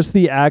true. Just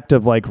the act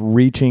of like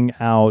reaching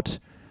out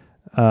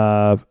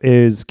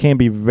can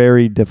be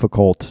very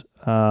difficult,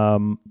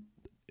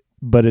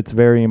 but it's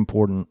very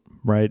important,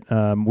 right?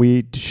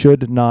 We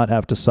should not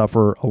have to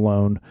suffer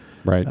alone,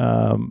 right?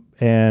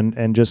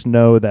 And just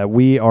know that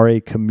we are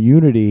a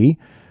community.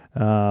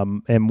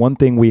 And one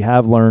thing we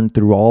have learned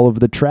through all of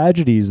the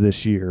tragedies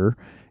this year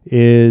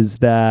is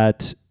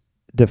that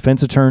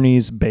defense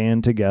attorneys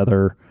band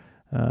together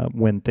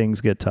when things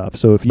get tough.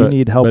 So if you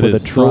need help with a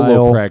trial,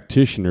 solo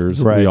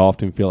practitioners, we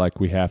often feel like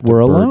we have to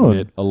burden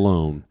it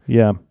alone.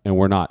 Yeah, and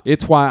we're not.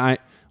 It's why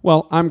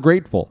I'm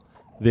grateful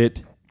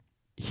that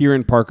here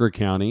in Parker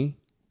County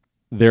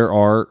there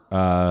are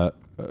a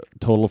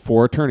total of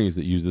 4 attorneys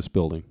that use this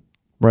building.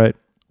 Right.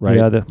 right?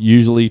 Yeah,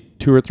 Usually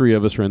 2 or 3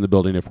 of us are in the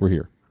building if we're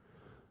here,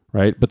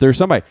 right? But there's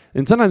somebody,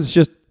 and sometimes it's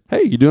just,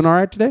 hey, you doing all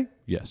right today?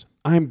 Yes.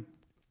 I'm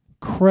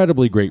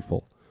incredibly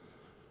grateful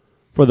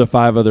for the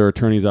 5 other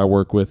attorneys I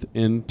work with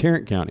in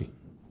Tarrant County,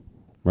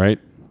 right?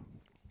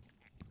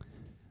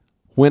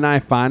 When I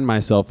find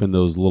myself in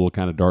those little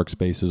kind of dark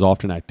spaces,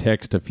 often I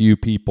text a few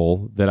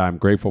people that I'm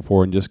grateful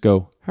for and just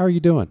go, how are you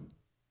doing?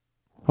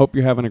 Hope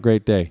you're having a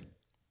great day,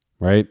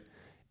 right?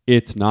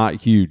 It's not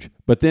huge.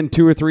 But then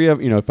 2 or 3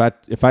 of,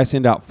 if I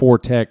send out 4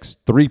 texts,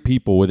 3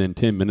 people within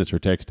 10 minutes are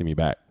texting me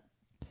back.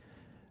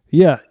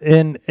 Yeah,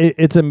 and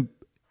it's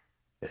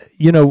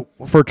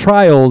for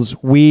trials,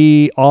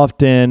 we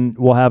often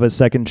will have a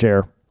second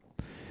chair.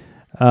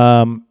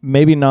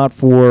 Maybe not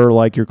for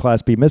like your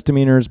Class B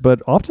misdemeanors,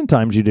 but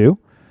oftentimes you do.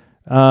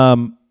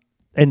 And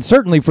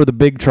certainly for the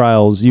big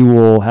trials, you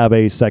will have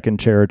a second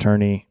chair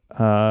attorney,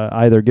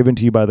 either given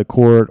to you by the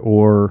court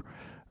or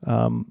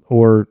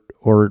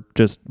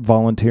just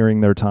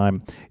volunteering their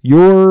time.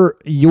 Your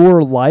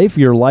life,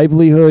 your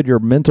livelihood, your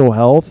mental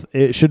health,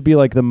 it should be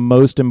like the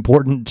most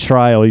important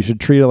trial. You should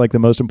treat it like the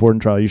most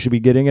important trial. You should be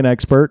getting an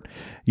expert.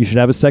 You should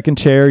have a second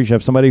chair. You should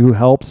have somebody who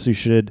helps. You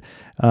should,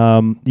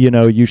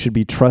 you should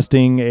be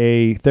trusting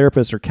a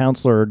therapist or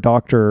counselor or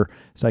doctor,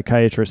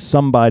 psychiatrist,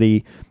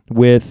 somebody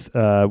with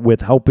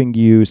helping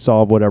you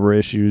solve whatever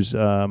issues,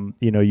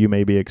 you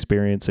may be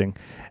experiencing.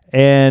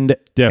 And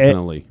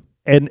definitely.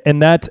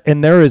 And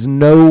there is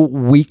no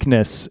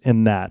weakness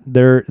in that.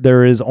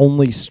 There is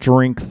only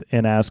strength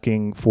in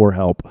asking for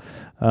help.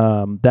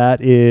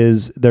 There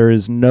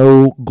is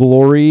no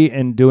glory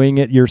in doing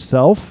it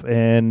yourself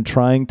and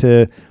trying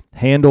to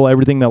handle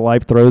everything that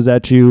life throws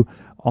at you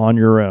on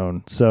your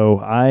own. So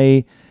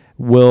I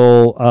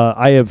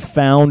have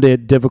found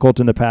it difficult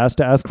in the past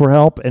to ask for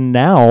help, and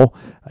now,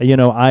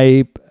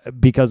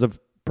 because of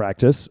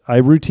practice,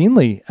 I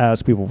routinely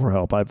ask people for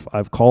help.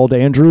 I've called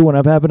Andrew when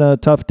I'm having a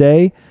tough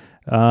day.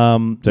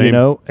 I've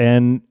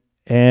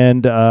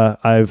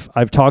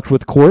talked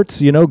with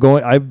courts,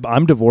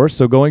 I'm divorced.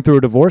 So going through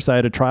a divorce, I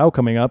had a trial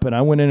coming up and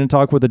I went in and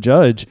talked with a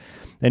judge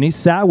and he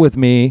sat with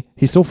me.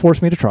 He still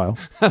forced me to trial.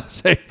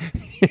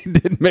 It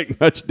didn't make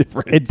much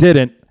difference. It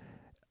didn't.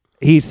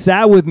 He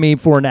sat with me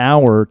for an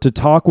hour to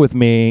talk with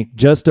me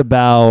just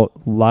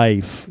about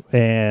life.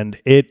 And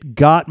it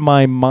got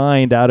my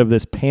mind out of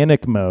this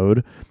panic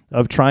mode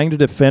of trying to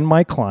defend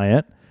my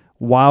client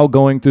while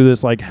going through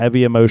this like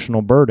heavy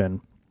emotional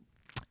burden.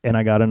 And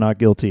I got a not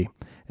guilty.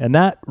 And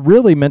that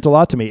really meant a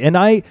lot to me. And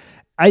I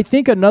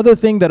think another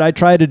thing that I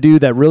try to do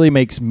that really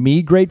makes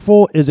me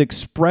grateful is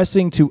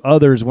expressing to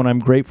others when I'm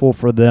grateful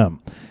for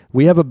them.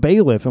 We have a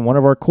bailiff in one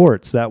of our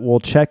courts that will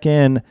check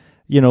in,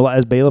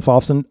 as bailiff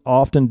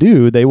often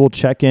do. They will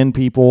check in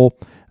people.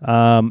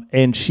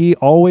 And she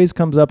always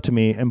comes up to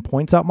me and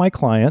points out my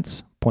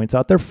clients, points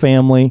out their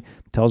family,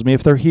 tells me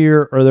if they're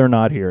here or they're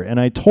not here. And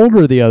I told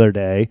her the other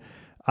day,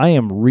 I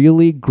am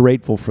really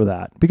grateful for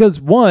that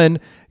because, one,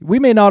 we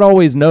may not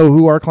always know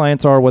who our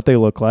clients are, what they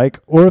look like,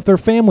 or if their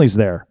family's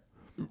there.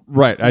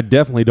 Right. I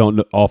definitely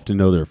don't often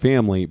know their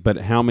family, but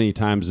how many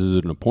times is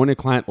it an appointed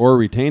client or a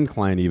retained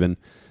client even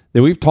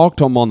that we've talked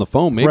to them on the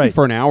phone, maybe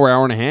for an hour,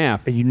 hour and a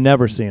half. And you've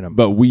never seen them.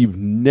 But we've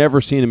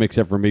never seen them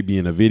except for maybe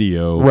in a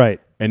video.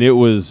 Right. And it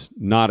was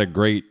not a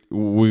great,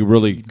 we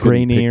really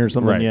grainy or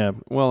something, right. Yeah.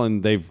 Well,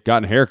 and they've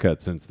gotten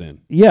haircuts since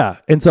then. Yeah.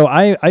 And so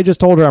I just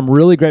told her I'm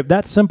really grateful.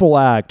 That simple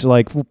act,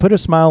 like put a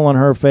smile on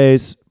her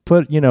face,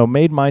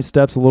 made my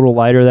steps a little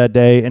lighter that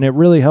day, and it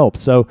really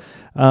helps. So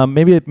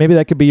maybe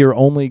that could be your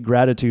only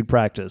gratitude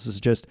practice, is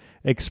just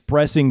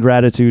expressing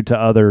gratitude to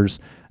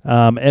others.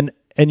 And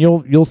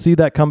you'll see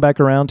that come back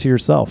around to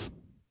yourself.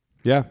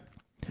 Yeah.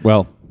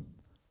 Well,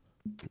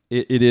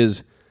 it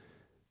is...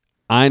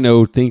 I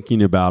know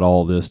thinking about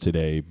all this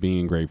today,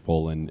 being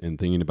grateful and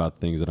thinking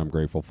about things that I'm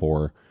grateful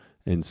for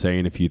and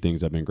saying a few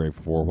things I've been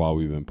grateful for while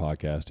we've been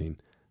podcasting,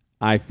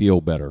 I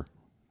feel better,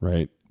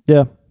 right?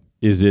 Yeah.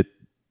 Is it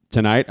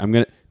tonight? I'm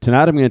going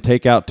to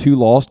take out 2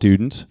 law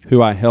students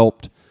who I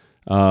helped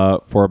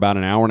for about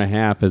an hour and a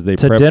half as they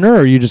to dinner, or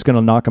are you just going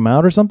to knock them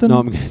out or something? No,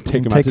 I'm going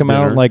to take them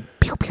out like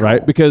pew, pew.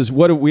 Right? Because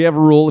we have a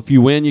rule, if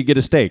you win, you get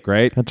a steak,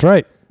 right? That's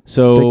right.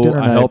 So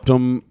I helped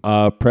them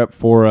prep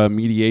for a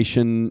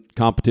mediation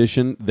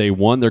competition. They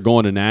won. They're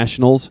going to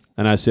nationals.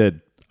 And I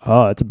said,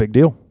 oh, that's a big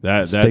deal.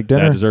 That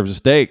deserves a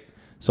steak.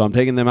 So I'm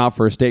taking them out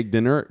for a steak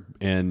dinner.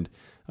 And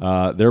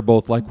they're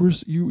both like,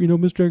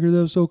 Mr. Egger,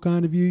 that was so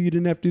kind of you. You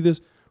didn't have to do this.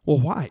 Well,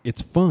 why?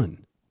 It's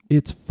fun.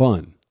 It's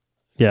fun.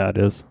 Yeah, it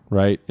is.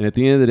 Right? And at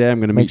the end of the day, I'm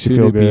going to meet 2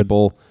 new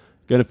people.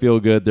 Going to feel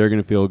good. They're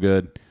going to feel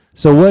good.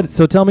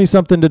 So tell me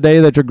something today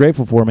that you're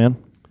grateful for,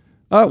 man.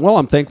 Well,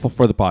 I'm thankful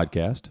for the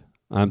podcast.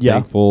 I'm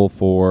thankful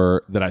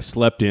for that I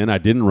slept in. I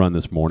didn't run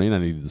this morning. I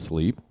needed to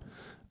sleep.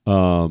 Sleep's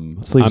I'm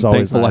always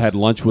thankful nice. I had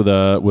lunch with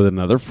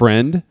another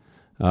friend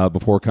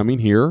before coming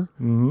here.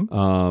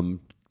 Mm-hmm.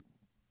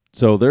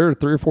 So there are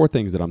 3 or 4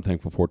 things that I'm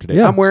thankful for today.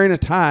 Yeah. I'm wearing a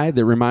tie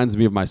that reminds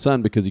me of my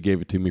son because he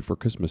gave it to me for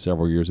Christmas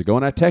several years ago.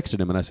 And I texted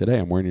him and I said, hey,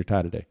 I'm wearing your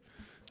tie today.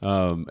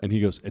 And he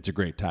goes, it's a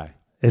great tie.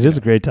 It is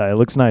a great tie. It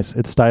looks nice.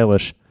 It's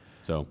stylish.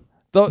 So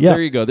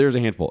There you go. There's a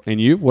handful. And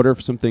you? What are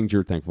some things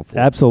you're thankful for?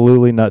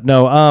 Absolutely not.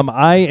 No,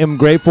 I am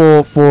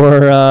grateful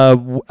for,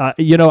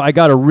 I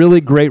got a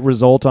really great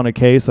result on a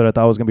case that I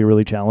thought was going to be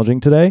really challenging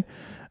today.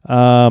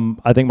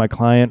 I think my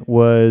client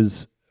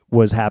was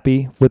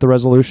happy with the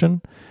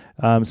resolution.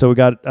 So we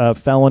got a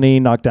felony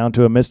knocked down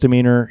to a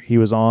misdemeanor. He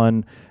was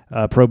on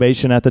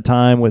probation at the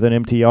time with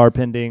an MTR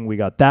pending. We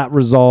got that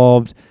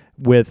resolved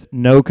with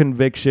no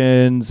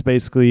convictions.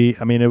 Basically,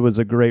 I mean, it was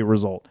a great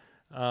result.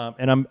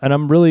 And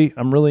I'm really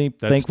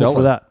thankful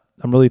for that.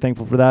 I'm really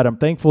thankful for that. I'm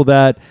thankful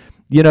that,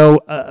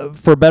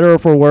 for better or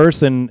for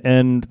worse,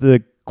 and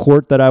the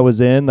court that I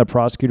was in, the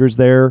prosecutors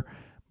there,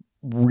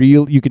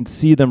 you can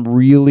see them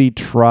really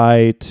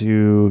try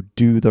to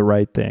do the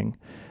right thing.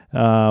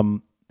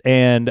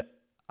 And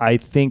I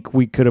think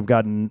we could have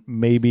gotten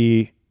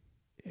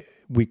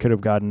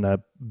a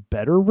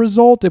better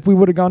result if we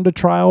would have gone to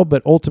trial,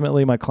 but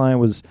ultimately my client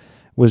was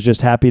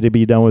just happy to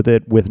be done with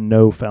it with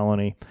no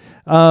felony.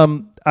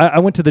 I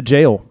went to the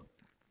jail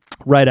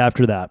right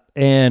after that,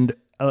 and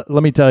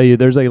let me tell you,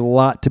 there's a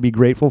lot to be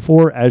grateful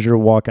for as you're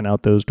walking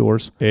out those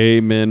doors.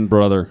 Amen,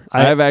 brother.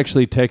 I've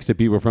actually texted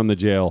people from the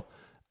jail.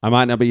 I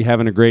might not be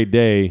having a great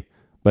day,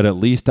 but at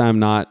least I'm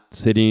not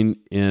sitting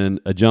in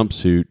a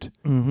jumpsuit,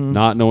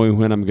 not knowing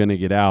when I'm going to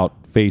get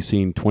out,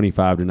 facing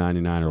 25 to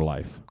 99 or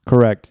life.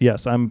 Correct.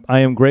 Yes, I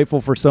am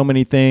grateful for so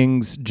many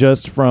things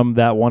just from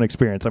that one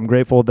experience. I'm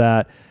grateful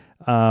that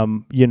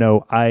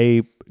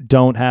I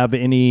don't have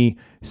any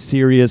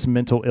serious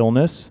mental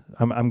illness.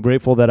 I'm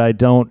grateful that I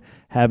don't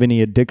have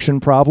any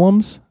addiction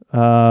problems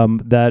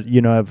that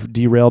have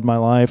derailed my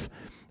life.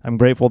 I'm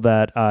grateful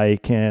that I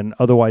can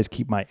otherwise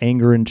keep my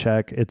anger in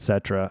check,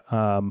 etc.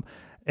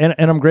 And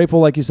I'm grateful,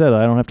 like you said,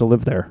 I don't have to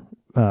live there.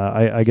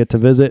 I get to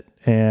visit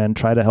and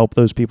try to help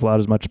those people out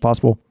as much as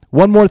possible.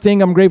 One more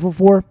thing I'm grateful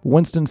for,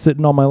 Winston's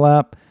sitting on my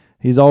lap.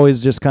 He's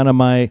always just kind of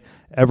my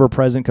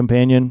ever-present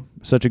companion.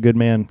 Such a good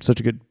man,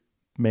 such a good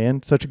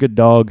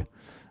dog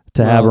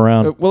to have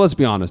around. Well, let's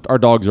be honest. Our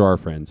dogs are our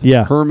friends.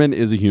 Yeah. Herman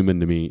is a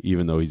human to me,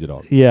 even though he's a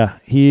dog. Yeah,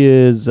 he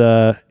is.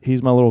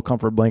 He's my little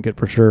comfort blanket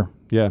for sure.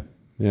 Yeah.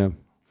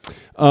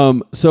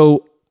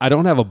 So I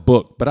don't have a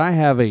book, but I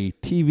have a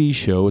TV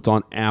show. It's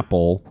on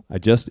Apple.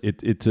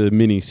 It's a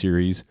mini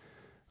series,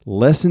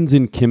 Lessons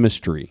in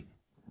Chemistry.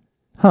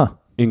 Huh.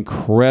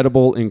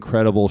 Incredible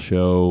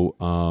show.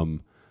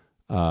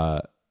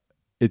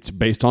 It's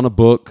based on a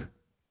book.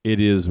 It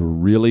is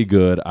really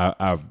good.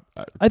 I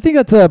think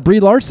that's Brie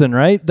Larson,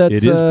 right? It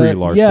is Brie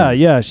Larson.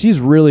 Yeah, she's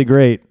really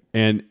great.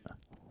 And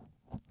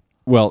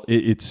well,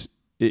 it's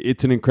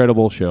an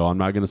incredible show. I'm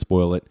not going to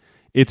spoil it.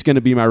 It's going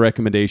to be my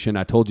recommendation.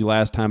 I told you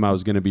last time I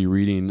was going to be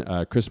reading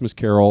Christmas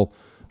Carol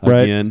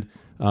again,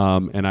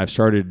 and I've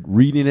started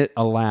reading it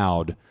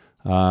aloud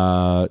to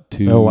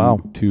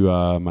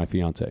my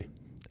fiance.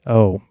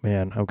 Oh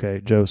man,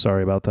 okay, Joe.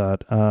 Sorry about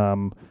that.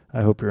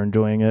 I hope you're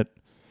enjoying it.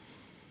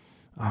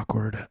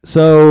 Awkward.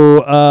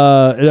 So,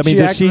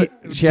 she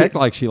acted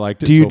like she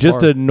liked it. Do you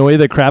just annoy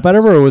the crap out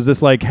of her, or was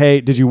this like, hey,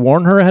 did you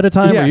warn her ahead of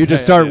time, or you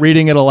just start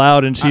reading it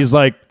aloud and she's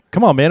like,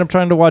 come on, man, I'm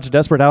trying to watch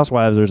Desperate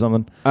Housewives or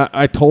something?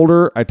 I told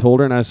her,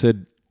 and I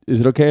said, is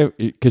it okay?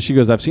 Because she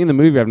goes, I've seen the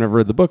movie, I've never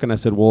read the book, and I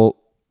said, well,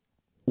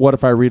 what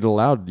if I read it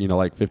aloud?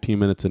 Like 15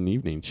 minutes in the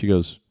evening. She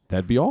goes,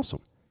 that'd be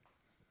awesome.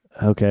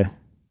 Okay.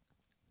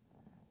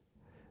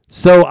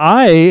 So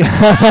Note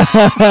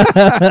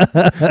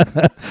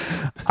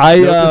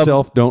to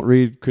self, don't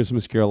read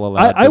Christmas Carol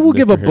aloud. I will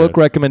give a book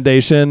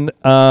recommendation.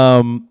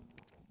 One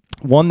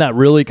that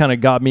really kind of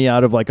got me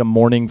out of like a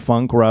morning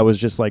funk where I was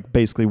just like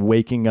basically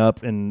waking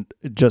up and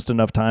just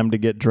enough time to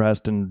get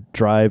dressed and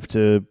drive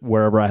to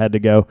wherever I had to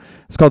go.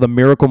 It's called The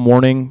Miracle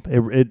Morning.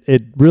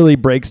 It really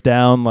breaks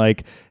down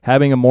like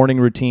having a morning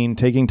routine,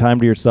 taking time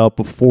to yourself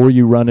before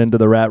you run into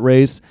the rat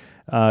race.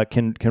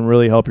 Can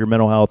really help your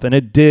mental health. And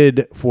it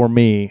did for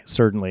me,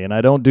 certainly. And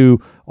I don't do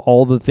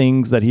all the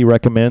things that he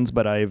recommends,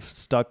 but I've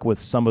stuck with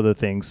some of the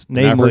things.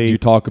 Namely, I've heard you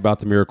talk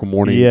about the Miracle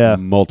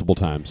Morning multiple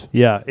times.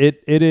 Yeah,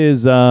 it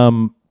is. I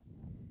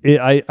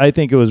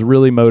think it was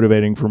really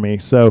motivating for me.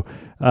 So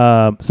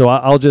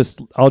I'll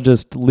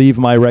just leave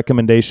my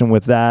recommendation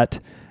with that.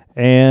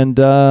 And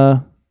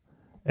I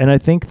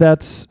think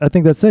that's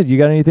it. You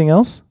got anything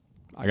else?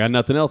 I got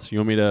nothing else. You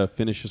want me to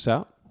finish this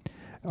out?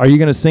 Are you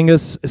going to sing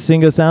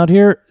us out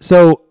here?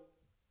 So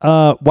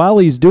while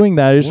he's doing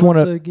that, I just want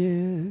to...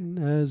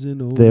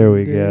 There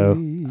we go.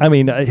 I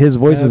mean, his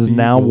voice is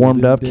now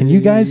warmed up. Can you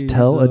guys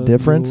tell a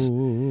difference?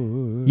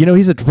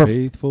 He's a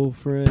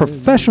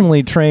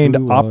professionally trained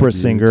opera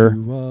singer,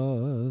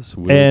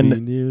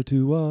 and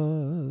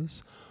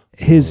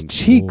his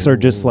cheeks are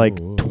just like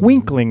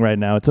twinkling right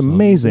now. It's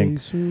amazing.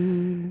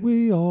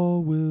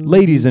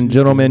 Ladies and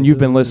gentlemen, you've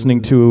been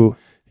listening to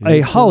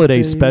a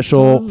holiday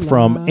special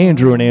from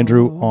Andrew and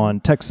Andrew on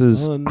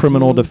Texas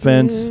Criminal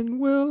Defense.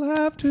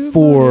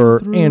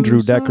 For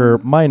Andrew Decker,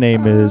 my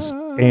name is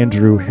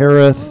Andrew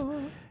Harrith.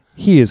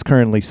 He is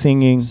currently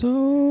singing.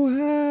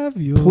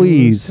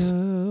 Please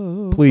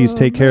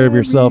take care of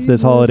yourself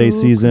this holiday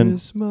season,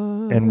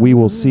 and we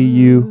will see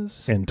you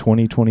in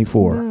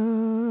 2024.